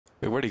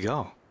Wait, where'd he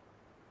go?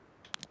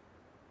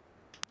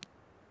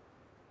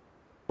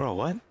 Bro,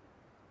 what?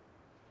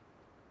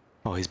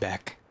 Oh, he's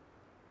back.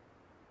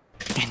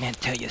 And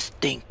until you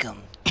stink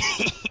 'em.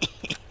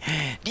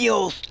 The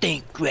old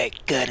stink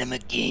rat got him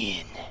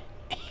again.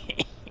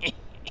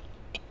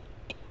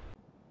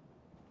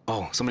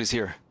 Oh, somebody's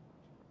here.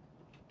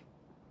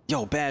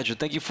 Yo, Badger,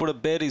 thank you for the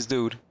biddies,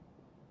 dude.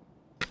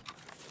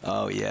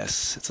 Oh,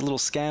 yes. It's a little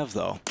scav,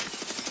 though.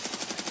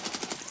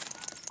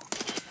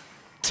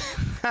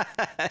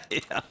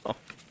 Yo.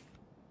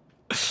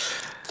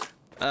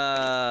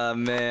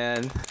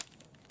 Man.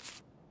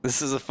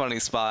 This is a funny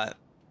spot.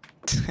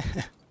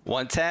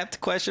 One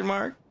tapped, question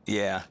mark?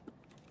 Yeah.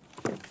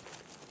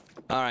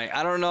 Alright,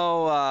 I don't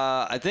know,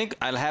 I think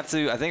I'll have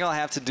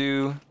to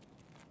do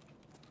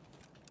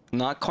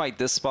not quite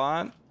this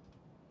spot,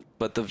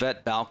 but the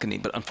vet balcony.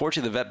 But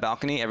unfortunately the vet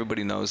balcony,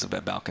 everybody knows the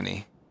vet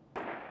balcony.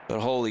 But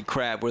holy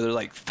crap, were there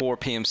like 4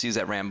 PMCs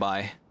that ran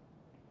by.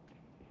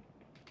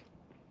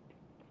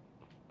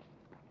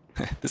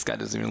 This guy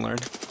doesn't even learn.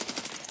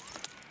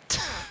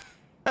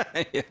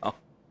 Yo.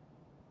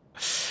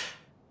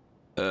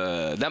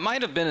 That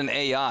might have been an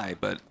AI,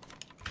 but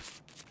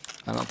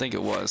I don't think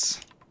it was.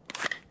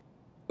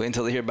 Wait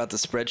until they hear about the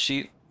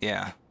spreadsheet.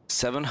 Yeah,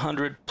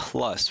 700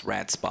 plus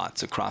rat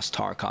spots across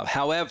Tarkov.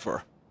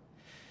 However,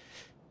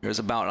 there's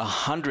about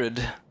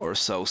 100 or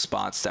so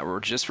spots that were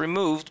just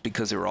removed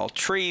because they were all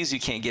trees you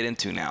can't get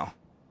into now.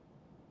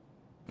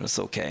 That's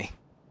okay.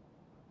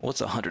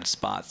 What's 100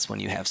 spots when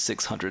you have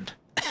 600?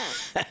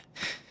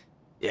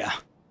 Yeah.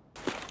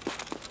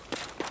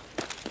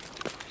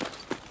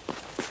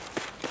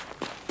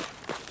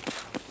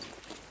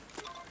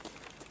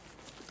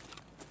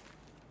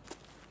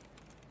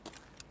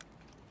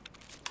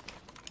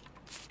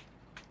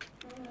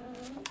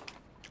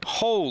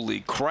 Holy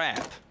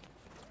crap.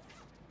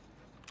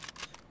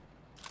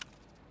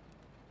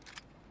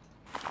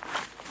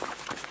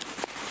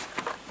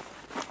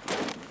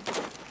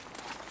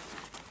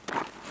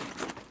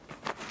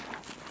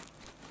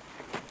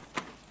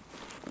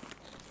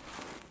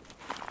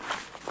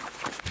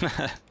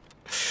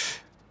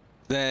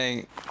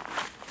 Dang.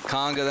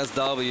 Conga, that's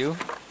W.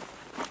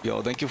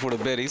 Yo, thank you for the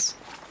biddies.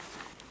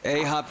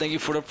 A-Hop, thank you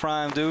for the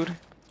prime, dude.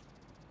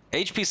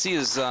 HPC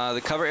is,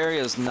 the cover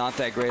area is not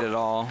that great at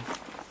all.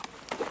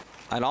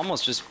 I'd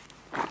almost just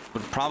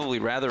would probably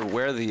rather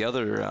wear the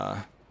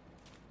other,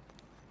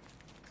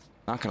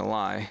 not gonna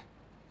lie.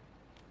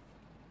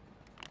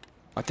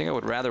 I think I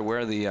would rather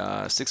wear the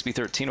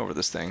 6B13 over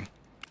this thing.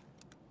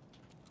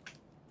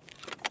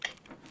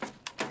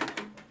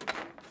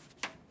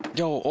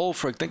 Yo,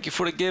 Ulfric, thank you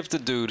for the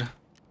gifted, dude.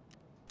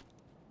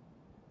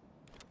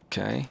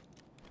 Okay.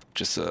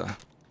 Just a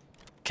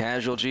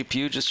casual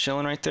GPU just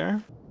chilling right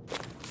there.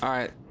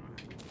 Alright.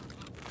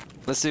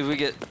 Let's see if we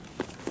get...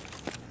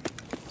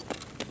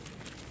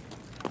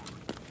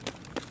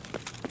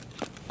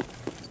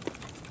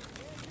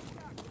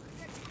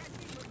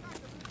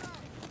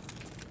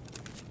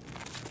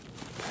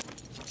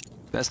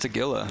 That's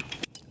Tagilla.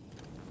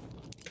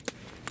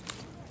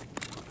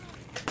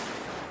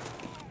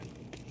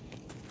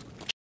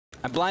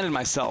 I blinded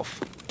myself.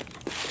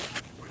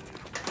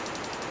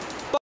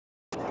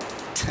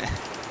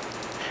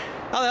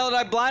 How the hell did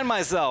I blind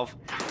myself?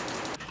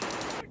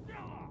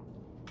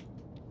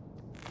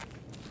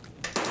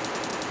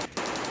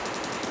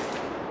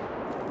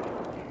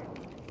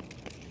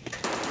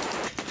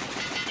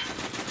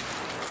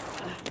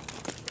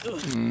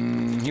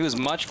 He was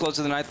much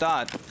closer than I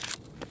thought.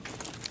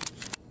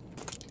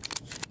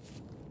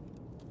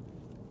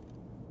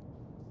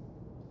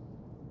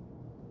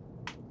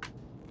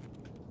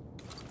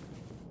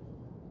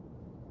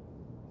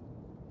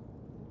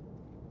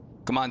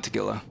 Come on,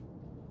 Tagilla.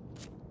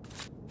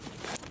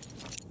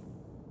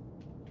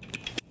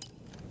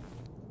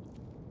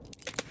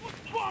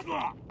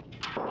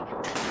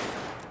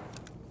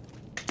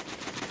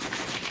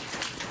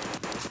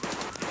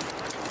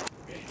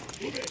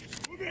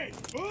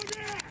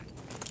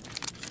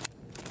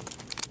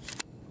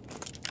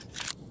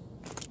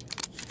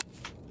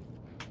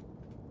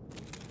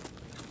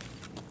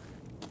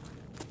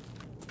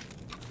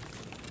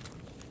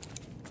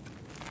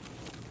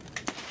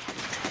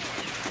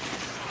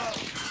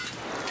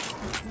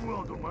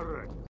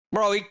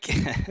 Bro,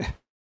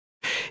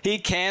 he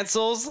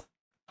cancels.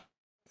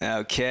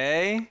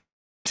 Okay.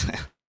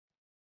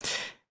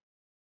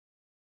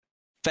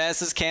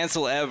 Fastest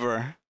cancel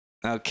ever.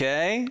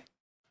 Okay.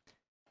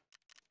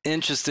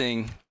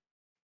 Interesting.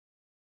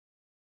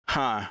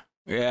 Huh.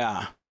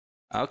 Yeah.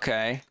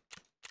 Okay.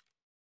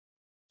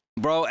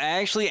 Bro,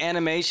 actually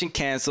animation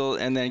canceled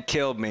and then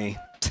killed me.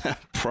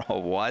 Bro,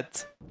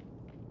 what?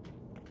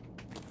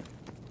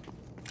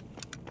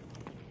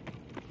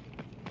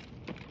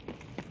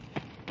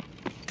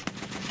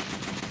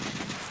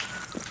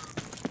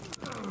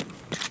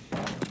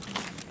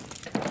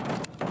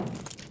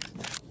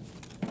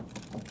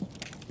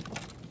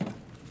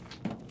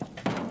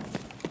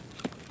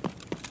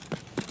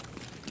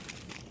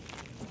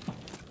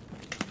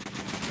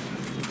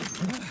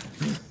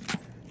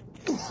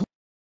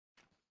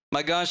 My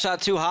My gun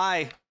shot too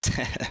high.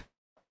 That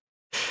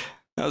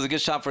was a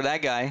good shot for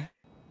that guy.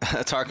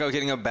 Tarkov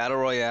getting a battle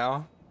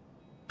royale.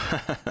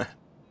 I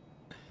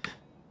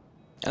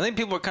think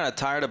people are kind of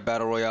tired of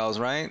battle royales,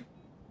 right?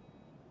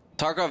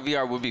 Tarkov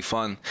VR would be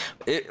fun.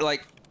 It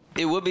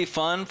would be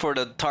fun for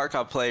the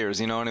Tarkov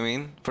players, you know what I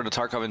mean? For the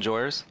Tarkov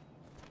enjoyers.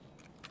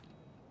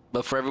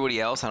 But for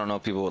everybody else, I don't know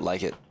if people would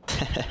like it.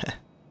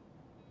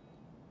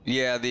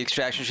 Yeah, the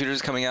extraction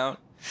shooters coming out.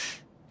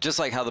 Just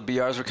like how the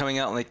BRs were coming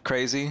out like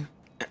crazy.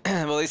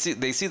 Well, they see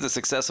the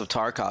success of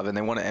Tarkov and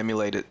they want to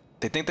emulate it.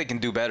 They think they can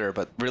do better,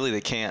 but really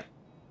they can't.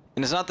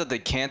 And it's not that they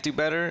can't do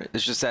better,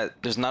 it's just that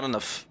there's not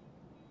enough,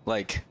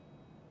 like,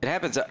 it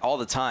happens all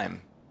the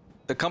time.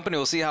 The company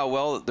will see how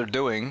well they're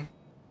doing,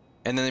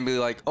 and then they'll be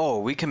like, oh,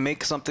 we can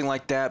make something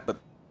like that, but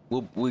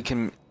we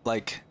can,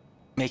 like,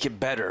 make it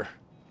better.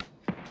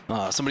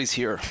 Somebody's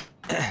here.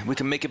 We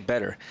can make it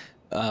better.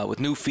 With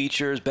new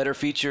features, better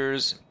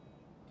features,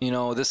 you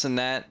know, this and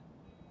that.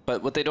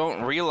 But what they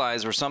don't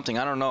realize or something,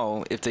 I don't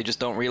know if they just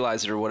don't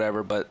realize it or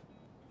whatever, but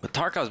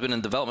Tarkov's been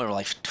in development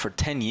like for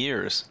 10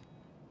 years.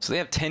 So they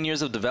have 10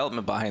 years of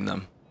development behind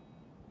them.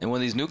 And when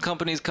these new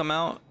companies come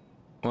out,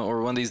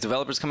 or when these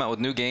developers come out with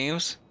new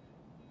games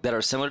that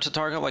are similar to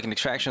Tarkov, like an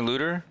extraction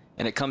looter,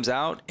 and it comes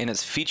out and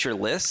it's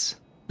featureless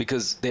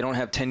because they don't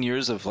have 10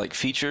 years of like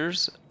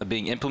features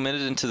being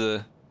implemented into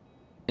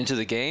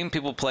the game,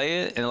 people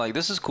play it and they're like,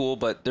 this is cool,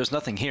 but there's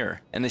nothing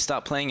here. And they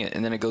stop playing it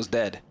and then it goes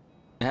dead.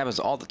 It happens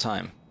all the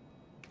time.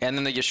 And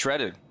then they get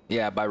shredded,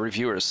 yeah, by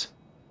reviewers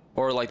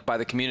or like by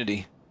the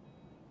community.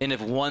 And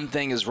if one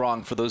thing is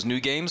wrong for those new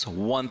games,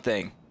 one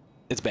thing,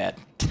 it's bad.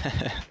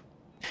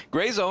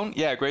 Gray Zone,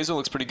 yeah, Gray Zone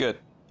looks pretty good.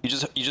 You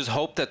just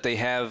hope that they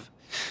have,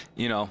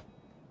 you know,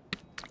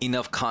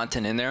 enough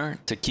content in there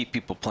to keep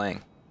people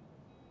playing.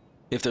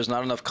 If there's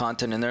not enough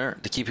content in there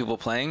to keep people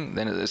playing,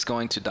 then it's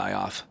going to die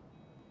off.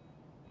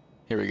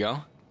 Here we go.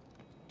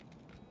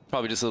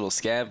 Probably just a little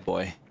scav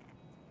boy.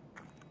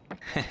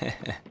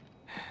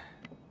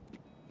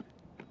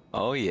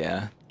 Oh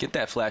yeah, get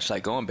that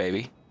flashlight going,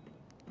 baby.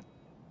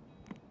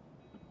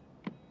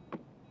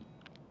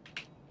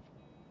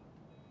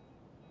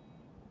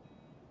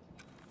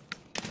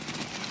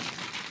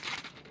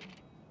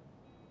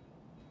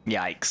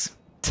 Yikes.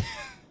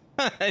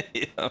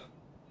 Yeah.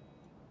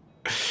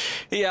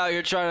 He out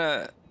here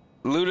trying to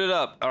loot it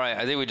up. Alright,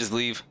 I think we just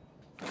leave.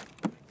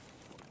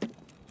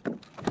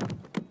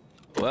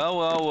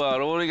 Well, what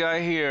do we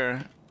got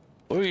here?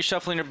 What are you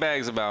shuffling your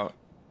bags about?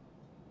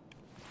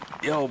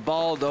 Yo,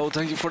 Baldo,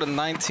 thank you for the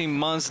 19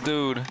 months,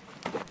 dude.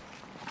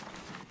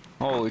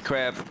 Holy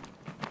crap.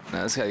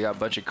 Nah, this guy got a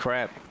bunch of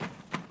crap.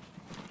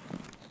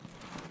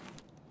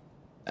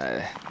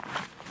 This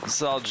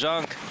is all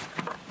junk.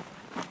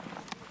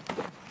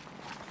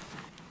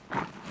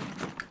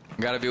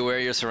 Gotta be aware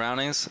of your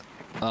surroundings.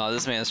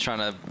 This man's trying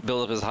to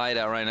build up his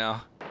hideout right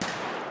now.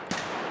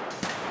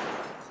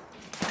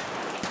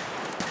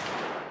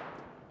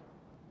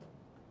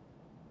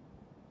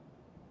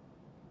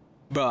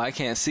 Bro, I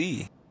can't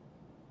see.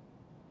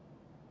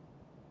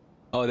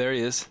 Oh, there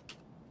he is.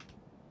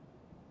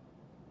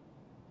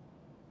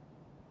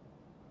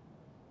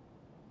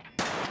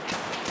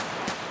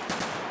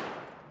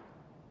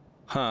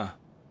 Huh.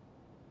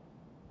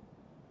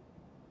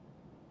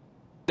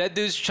 That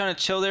dude's trying to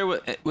chill there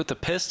with the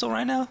pistol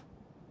right now?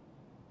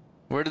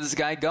 Where did this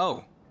guy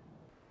go?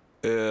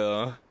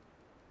 Yeah.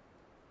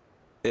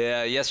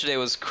 Yeah, yesterday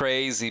was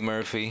crazy,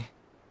 Murphy.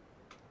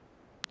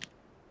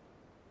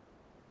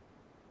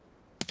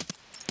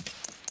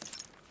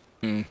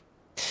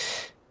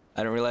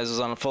 I didn't realize it was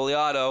on a fully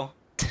auto.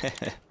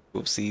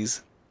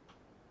 Whoopsies.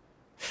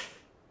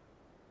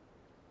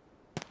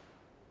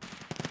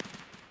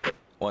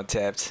 One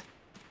tapped.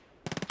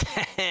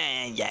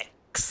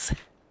 Yikes.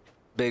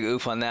 Big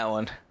oof on that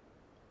one.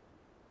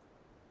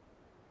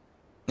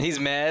 He's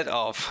mad?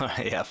 Oh,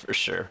 yeah, for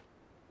sure.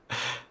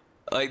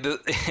 Like,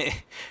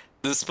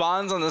 the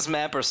spawns on this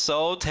map are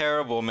so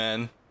terrible,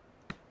 man.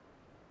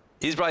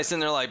 He's probably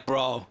sitting there like,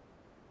 bro,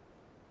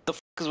 the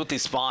fuck is with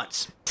these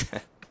spawns?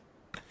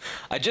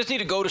 I just need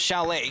to go to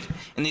Chalet,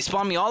 and they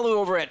spawn me all the way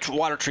over at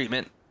water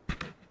treatment.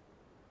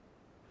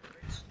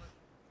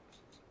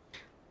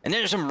 And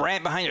there's some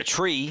rat behind a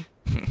tree.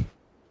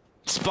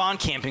 Spawn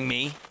camping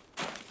me.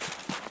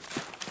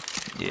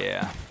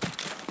 Yeah.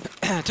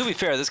 To be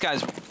fair, this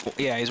guy's...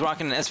 Yeah, he's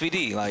rocking an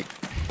SVD. Like,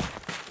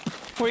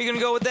 where are you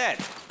gonna go with that?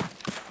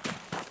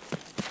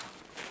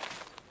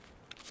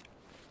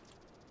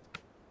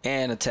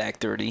 And attack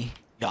 30.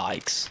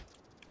 Yikes.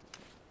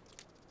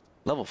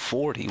 Level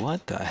 40.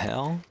 What the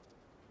hell?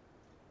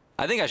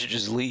 I think I should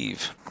just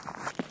leave.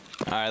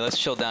 Alright, let's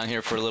chill down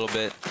here for a little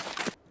bit.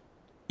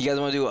 You guys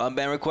want to do an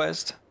unban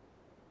request?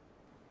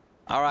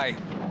 Alright.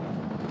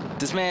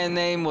 This man's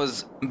name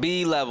was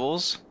B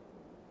Levels.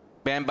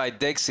 Banned by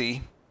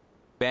Dixie.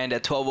 Banned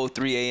at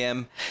 12:03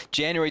 a.m.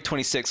 January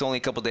 26th, only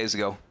a couple days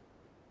ago.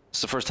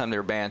 It's the first time they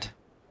were banned.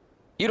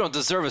 You don't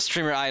deserve a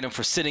streamer item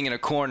for sitting in a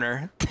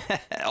corner.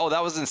 Oh,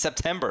 that was in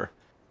September.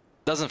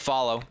 Doesn't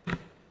follow.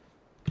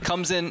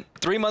 Comes in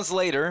 3 months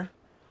later.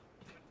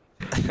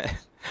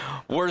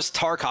 Worst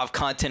Tarkov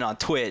content on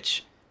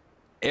Twitch.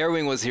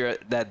 Airwing was here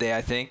that day,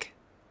 I think.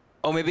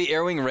 Oh, maybe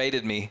Airwing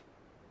raided me.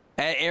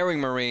 At Airwing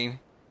Marine,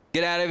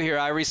 get out of here.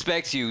 I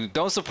respect you.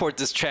 Don't support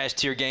this trash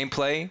tier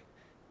gameplay.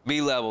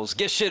 B levels.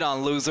 Get shit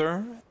on,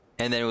 loser.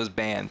 And then it was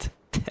banned.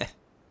 And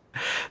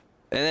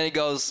then he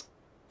goes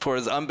for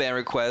his unban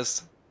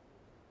request.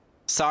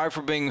 Sorry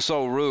for being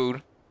so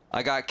rude.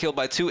 I got killed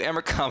by 2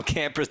 Emercom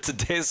campers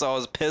today, so I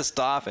was pissed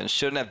off and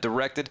shouldn't have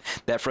directed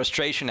that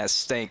frustration at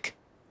Stink.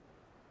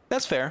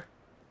 That's fair.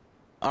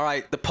 All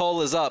right, the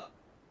poll is up.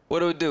 What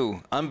do we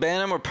do?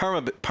 Unban him or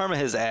perma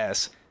his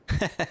ass?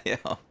 Yo.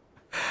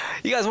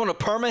 You guys want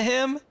to perma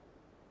him?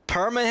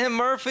 Perma him,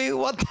 Murphy?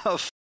 What the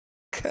f***?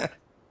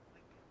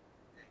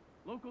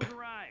 Locals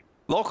arrived.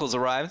 Locals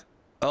arrived?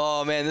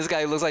 Oh, man, this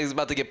guy looks like he's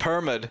about to get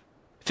perma'd.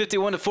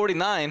 51 to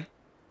 49.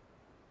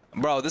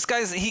 Bro, this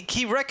guy's...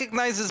 He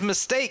recognizes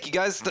mistake, you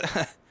guys.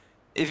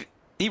 If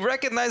he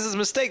recognizes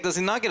mistake, does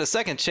he not get a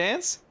second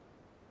chance?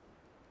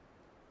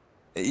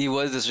 He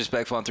was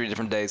disrespectful on 3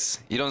 different days.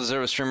 You don't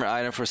deserve a streamer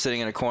item for sitting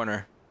in a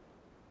corner.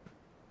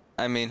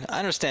 I mean, I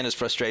understand his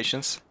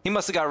frustrations. He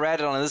must have got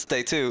ratted on this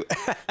day too.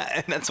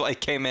 And that's why he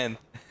came in.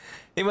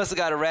 He must have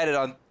got ratted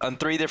on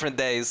 3 different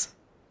days.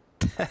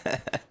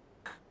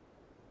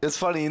 It's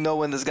funny, you know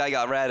when this guy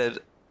got ratted.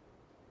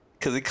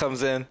 Because he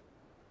comes in.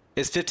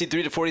 It's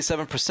 53 to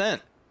 47%.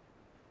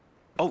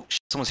 Oh,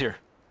 someone's here.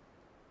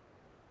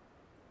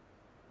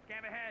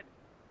 Scam ahead.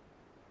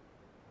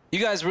 You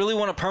guys really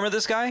want to perma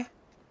this guy?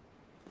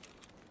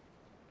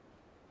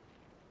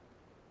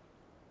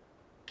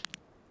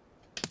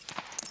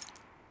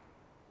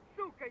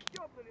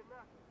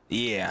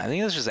 Yeah, I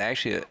think this is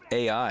actually an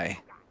AI.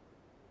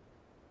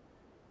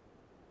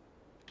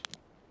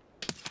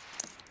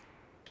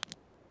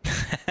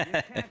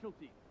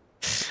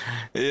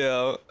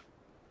 Yeah.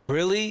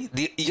 Really?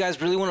 You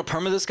guys really want to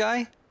perma this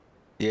guy?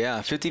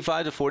 Yeah,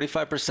 55 to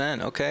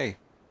 45%. Okay.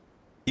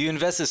 You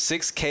invested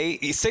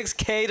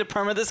 6K to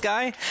perma this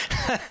guy?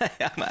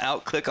 I'm gonna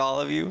outclick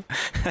all of you.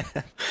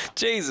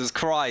 Jesus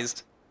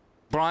Christ.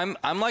 Bro,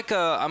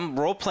 I'm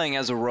role playing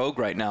as a rogue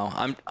right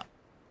now.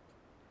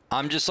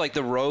 I'm just like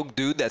the rogue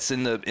dude that's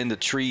in the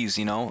trees,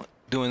 you know,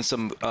 doing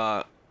some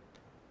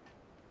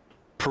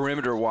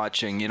perimeter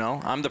watching, you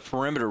know. I'm the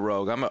perimeter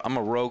rogue. I'm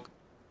a rogue.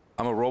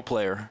 I'm a role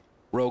player.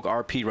 Rogue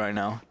RP right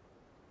now.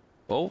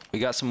 Oh, we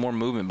got some more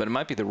movement, but it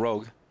might be the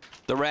rogue.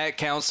 The Rat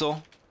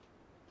Council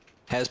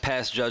has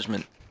passed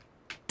judgment.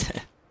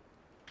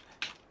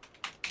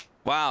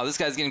 Wow, this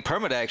guy's getting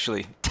permit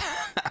actually.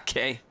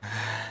 Okay.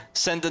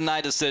 Send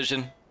deny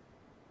decision.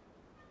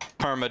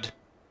 Permit.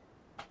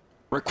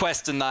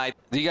 Request denied.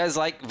 Do you guys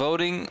like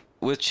voting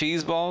with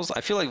cheese balls?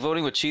 I feel like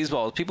voting with cheese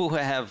balls. People who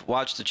have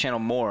watched the channel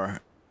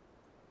more,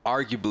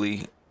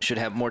 arguably, should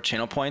have more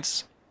channel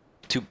points.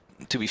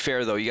 To be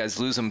fair, though, you guys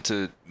lose them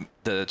to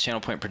the channel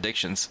point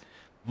predictions.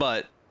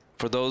 But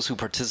for those who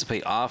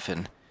participate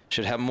often,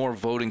 should have more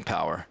voting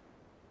power.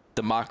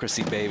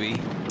 Democracy, baby.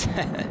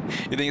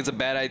 You think it's a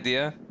bad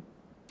idea?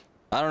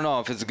 I don't know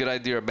if it's a good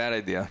idea or a bad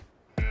idea.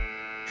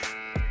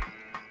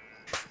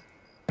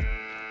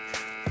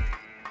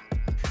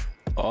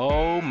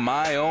 Oh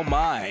my, oh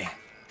my.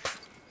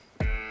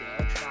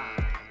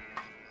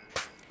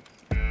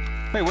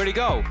 Wait, where'd he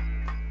go?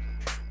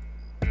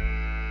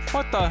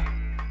 What the?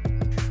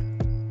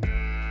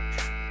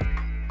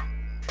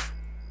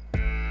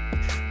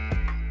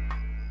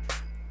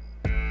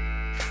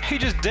 He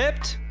just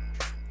dipped?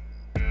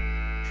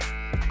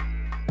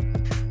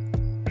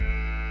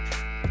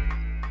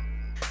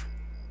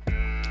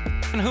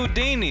 And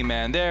Houdini,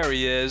 man, there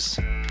he is.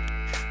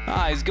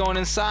 Ah, he's going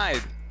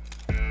inside.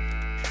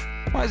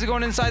 Why is he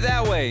going inside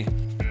that way?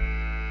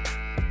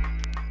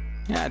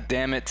 God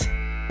damn it.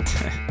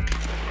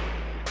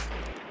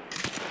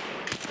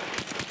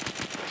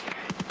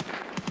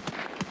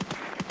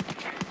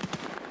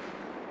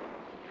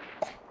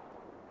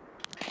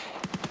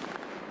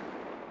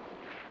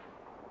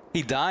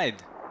 He died.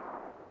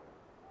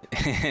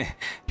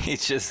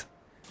 He's just...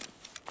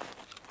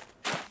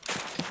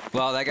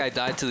 Well, that guy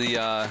died to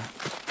the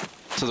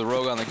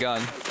rogue on the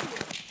gun.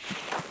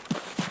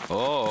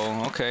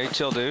 Oh, okay,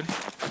 chill, dude.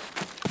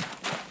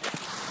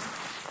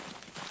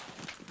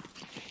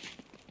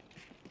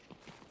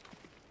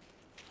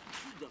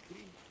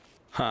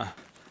 Huh.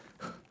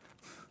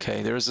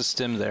 Okay, there's a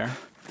stim there.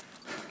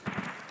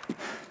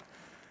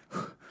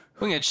 We're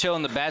gonna chill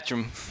in the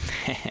bathroom.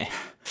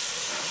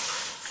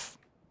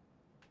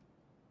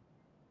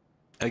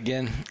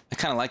 Again, I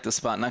kind of like the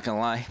spot, not gonna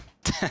lie.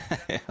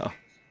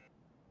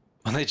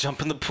 When they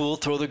jump in the pool,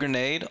 throw the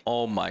grenade.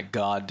 Oh my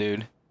god,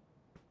 dude.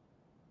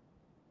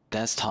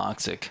 That's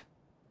toxic.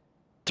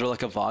 Throw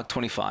like a VOG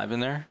 25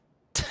 in there.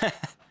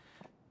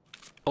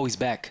 Oh, he's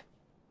back.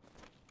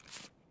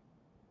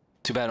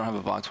 Too bad I don't have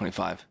a VOG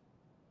 25.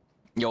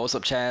 Yo, what's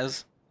up,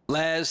 Chaz?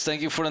 Laz,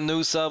 thank you for the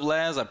new sub,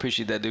 Laz. I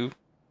appreciate that, dude.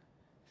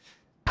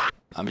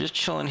 I'm just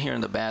chilling here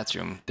in the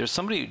bathroom. There's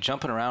somebody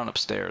jumping around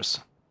upstairs.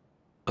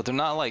 But they're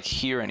not, like,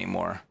 here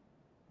anymore.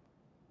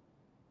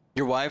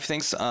 Your wife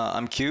thinks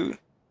I'm cute?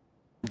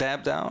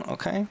 Dab down?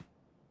 Okay.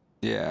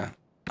 Yeah.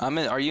 I'm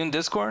in. Are you in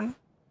Discord?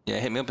 Yeah,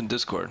 hit me up in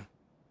Discord.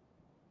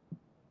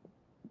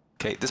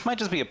 Okay, this might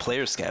just be a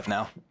player scav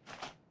now.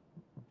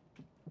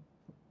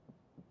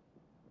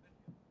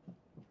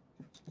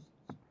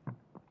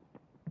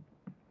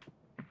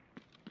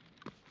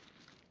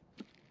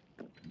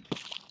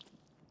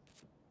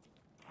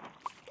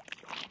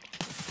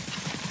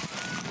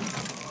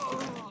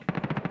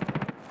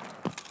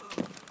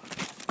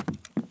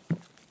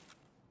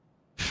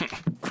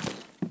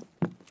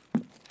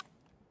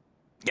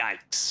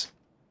 Yikes.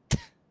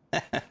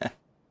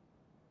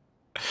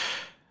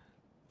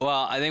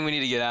 Well, I think we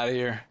need to get out of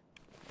here.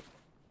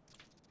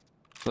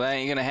 Well, that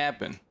ain't gonna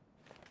happen.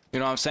 You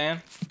know what I'm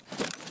saying?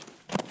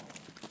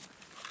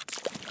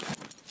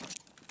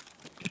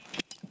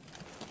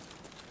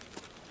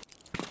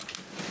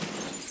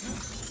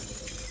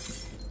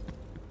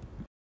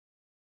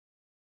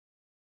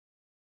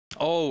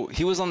 Oh,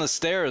 he was on the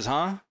stairs,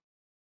 huh?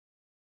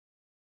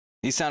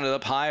 He sounded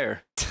up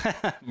higher.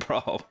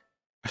 Bro.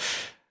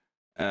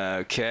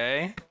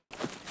 Okay.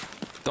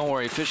 Don't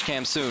worry, fish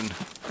cam soon.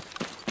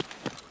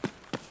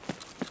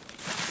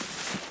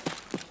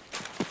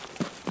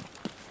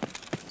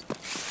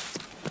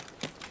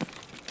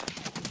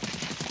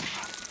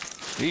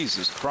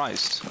 Jesus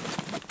Christ.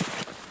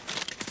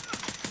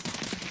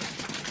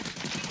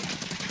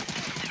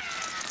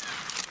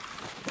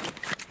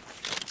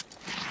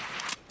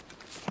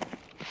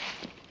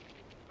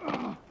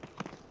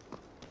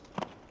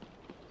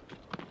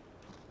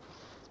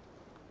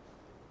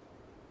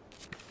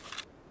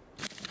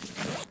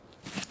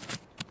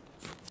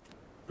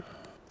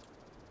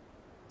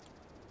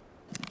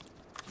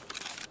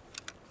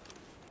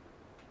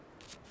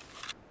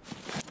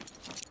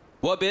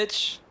 What,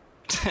 bitch?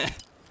 What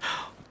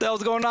the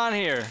hell's going on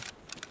here?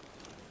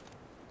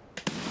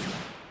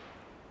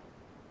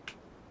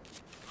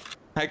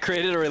 I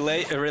created a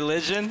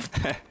religion?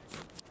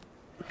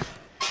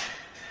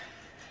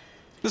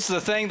 This is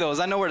the thing, though, is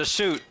I know where to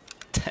shoot.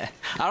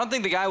 I don't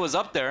think the guy was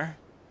up there.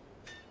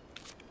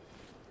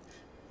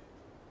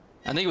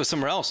 I think it was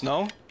somewhere else,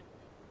 no?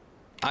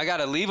 I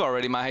gotta leave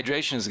already. My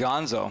hydration is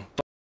gonzo.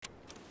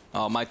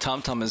 Oh, my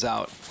tum-tum is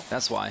out.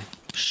 That's why.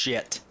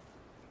 Shit.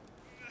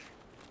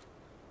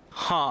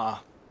 Huh.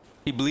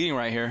 He bleeding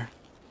right here.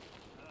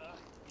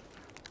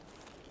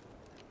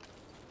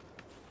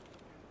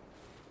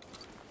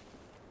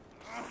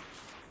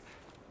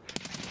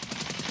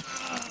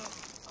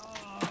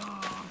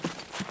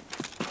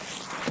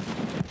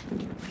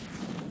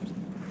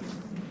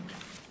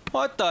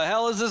 What the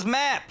hell is this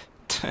map?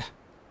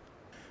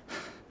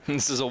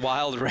 This is a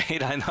wild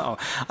raid, I know.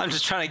 I'm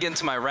just trying to get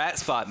into my rat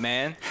spot,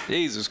 man.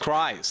 Jesus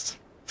Christ.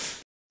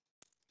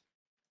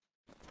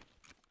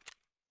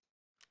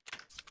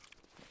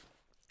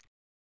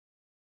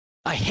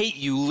 I hate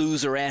you,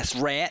 loser-ass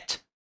rat.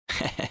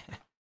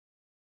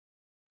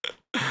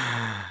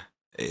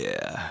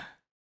 Yeah.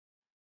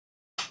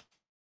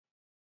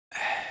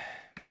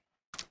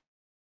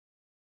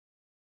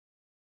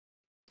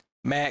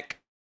 Mac.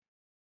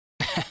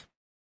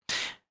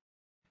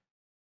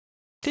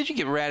 Did you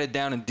get ratted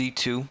down in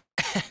D2?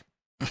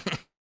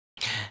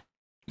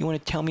 You want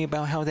to tell me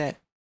about how that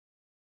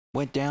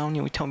went down?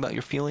 You want to tell me about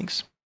your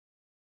feelings?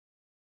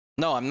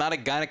 No, I'm not a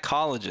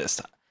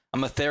gynecologist.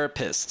 I'm a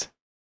therapist.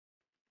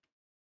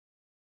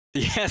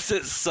 Yes,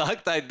 it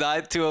sucked. I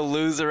died to a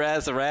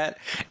loser-ass rat.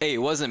 Hey, it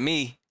wasn't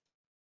me.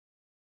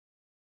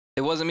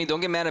 It wasn't me. Don't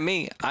get mad at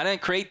me. I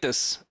didn't create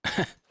this.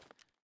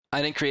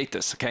 I didn't create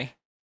this, okay?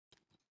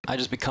 I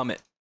just become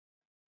it.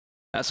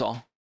 That's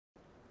all.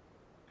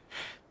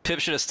 Pip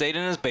should have stayed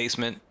in his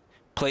basement,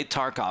 played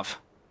Tarkov.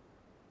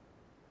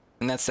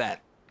 And that's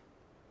that.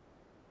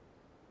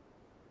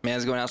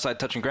 Man's going outside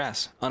touching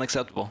grass.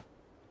 Unacceptable.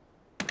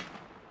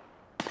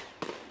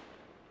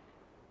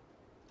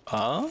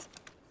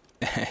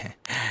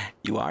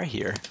 You are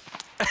here.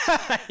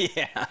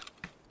 Yeah.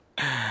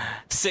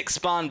 Sick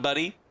spawn,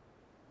 buddy.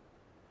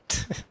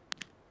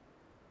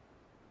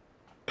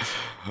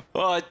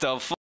 What the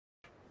fuck?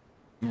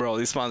 Bro,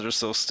 these spawns are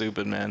so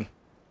stupid, man.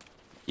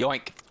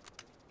 Yoink.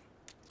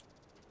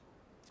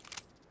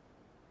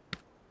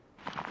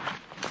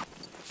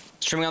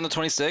 Streaming on the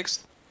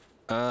 26th?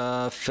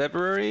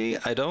 February?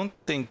 I don't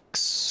think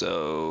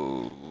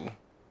so.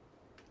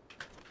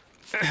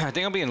 I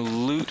think I'll be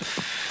in Loot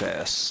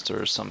Fest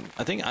or some.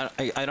 I think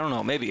I don't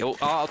know. Maybe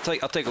I'll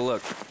take a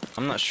look.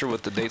 I'm not sure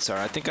what the dates are.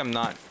 I think I'm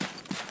not.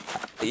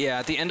 Yeah,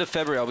 at the end of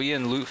February I'll be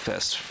in Loot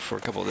Fest for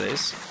a couple of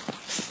days.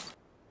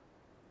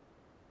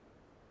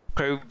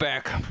 Okay, we're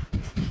back.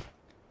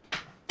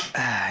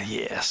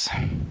 Yes.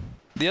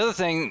 The other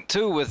thing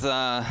too with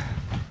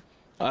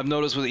I've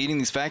noticed with eating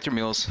these factory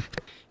meals,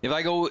 if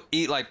I go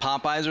eat like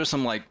Popeyes or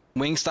some like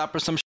Wingstop or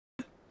some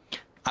shit,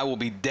 I will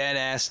be dead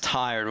ass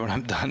tired when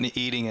I'm done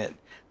eating it.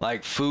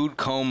 Like food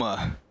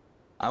coma.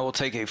 I will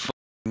take a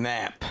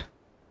nap.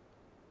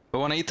 But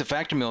when I eat the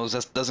factory meals,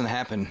 that doesn't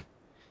happen.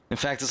 In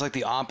fact, it's like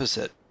the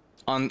opposite.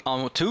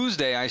 On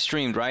Tuesday I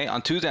streamed, right?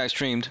 On Tuesday I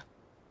streamed.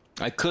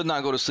 I could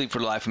not go to sleep for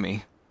the life of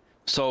me.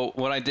 So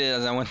what I did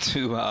is I went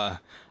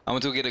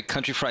to get a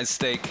country fried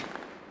steak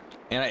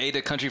And I ate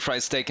a country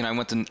fried steak and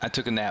I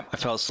took a nap. I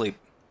fell asleep.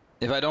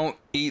 If I don't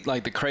eat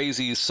like the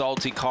crazy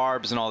salty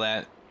carbs and all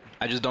that,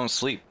 I just don't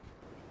sleep.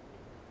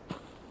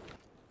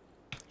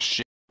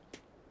 Shit.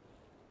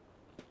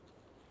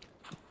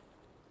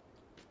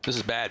 This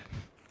is bad.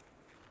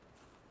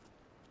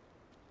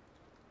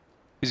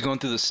 He's going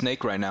through the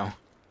snake right now.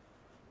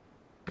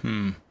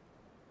 Kind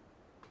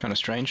of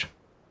strange.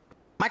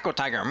 Micro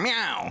tiger,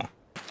 meow!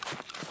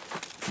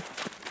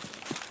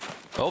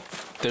 Oh,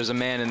 there's a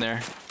man in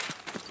there.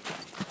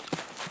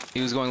 He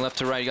was going left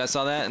to right. You guys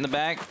saw that in the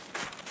back?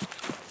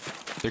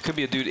 There could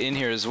be a dude in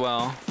here as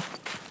well.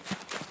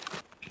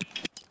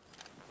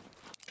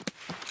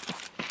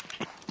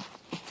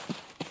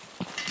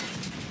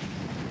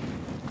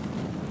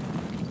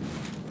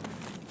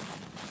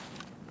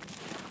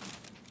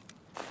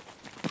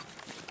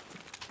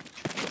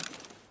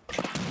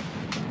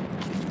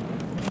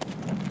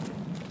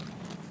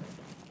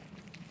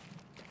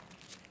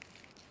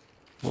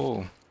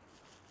 Whoa.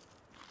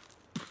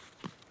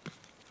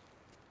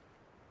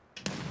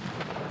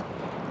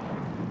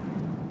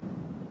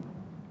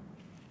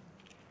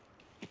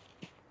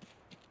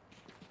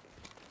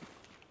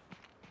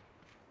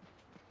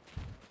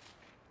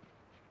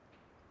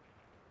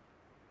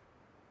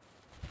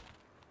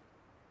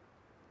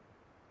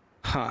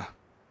 Huh.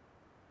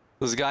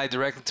 There's a guy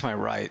directly to my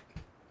right.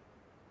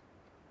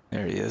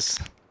 There he is.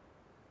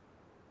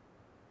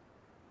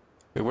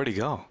 Wait, where'd he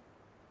go?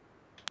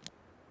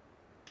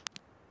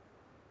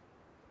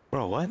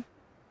 Bro, what?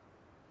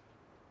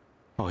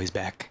 Oh, he's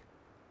back.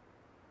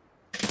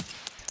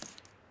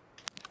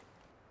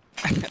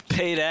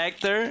 Paid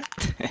actor?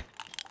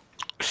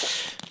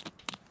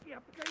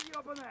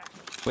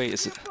 Wait,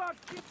 is it...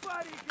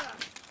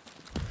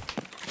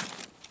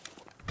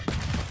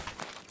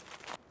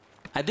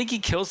 I think he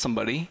killed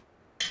somebody.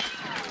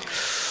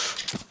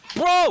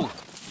 Bro!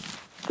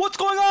 What's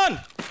going on?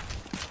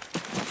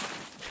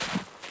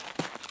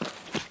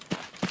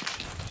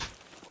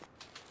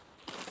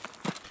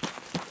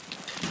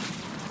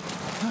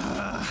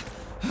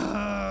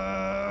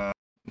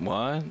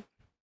 What?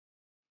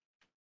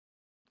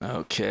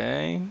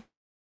 Okay.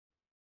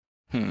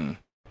 And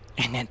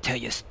then tell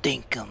you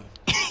stink 'em.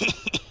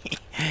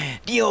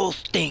 The old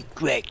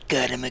stink rat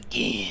got him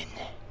again.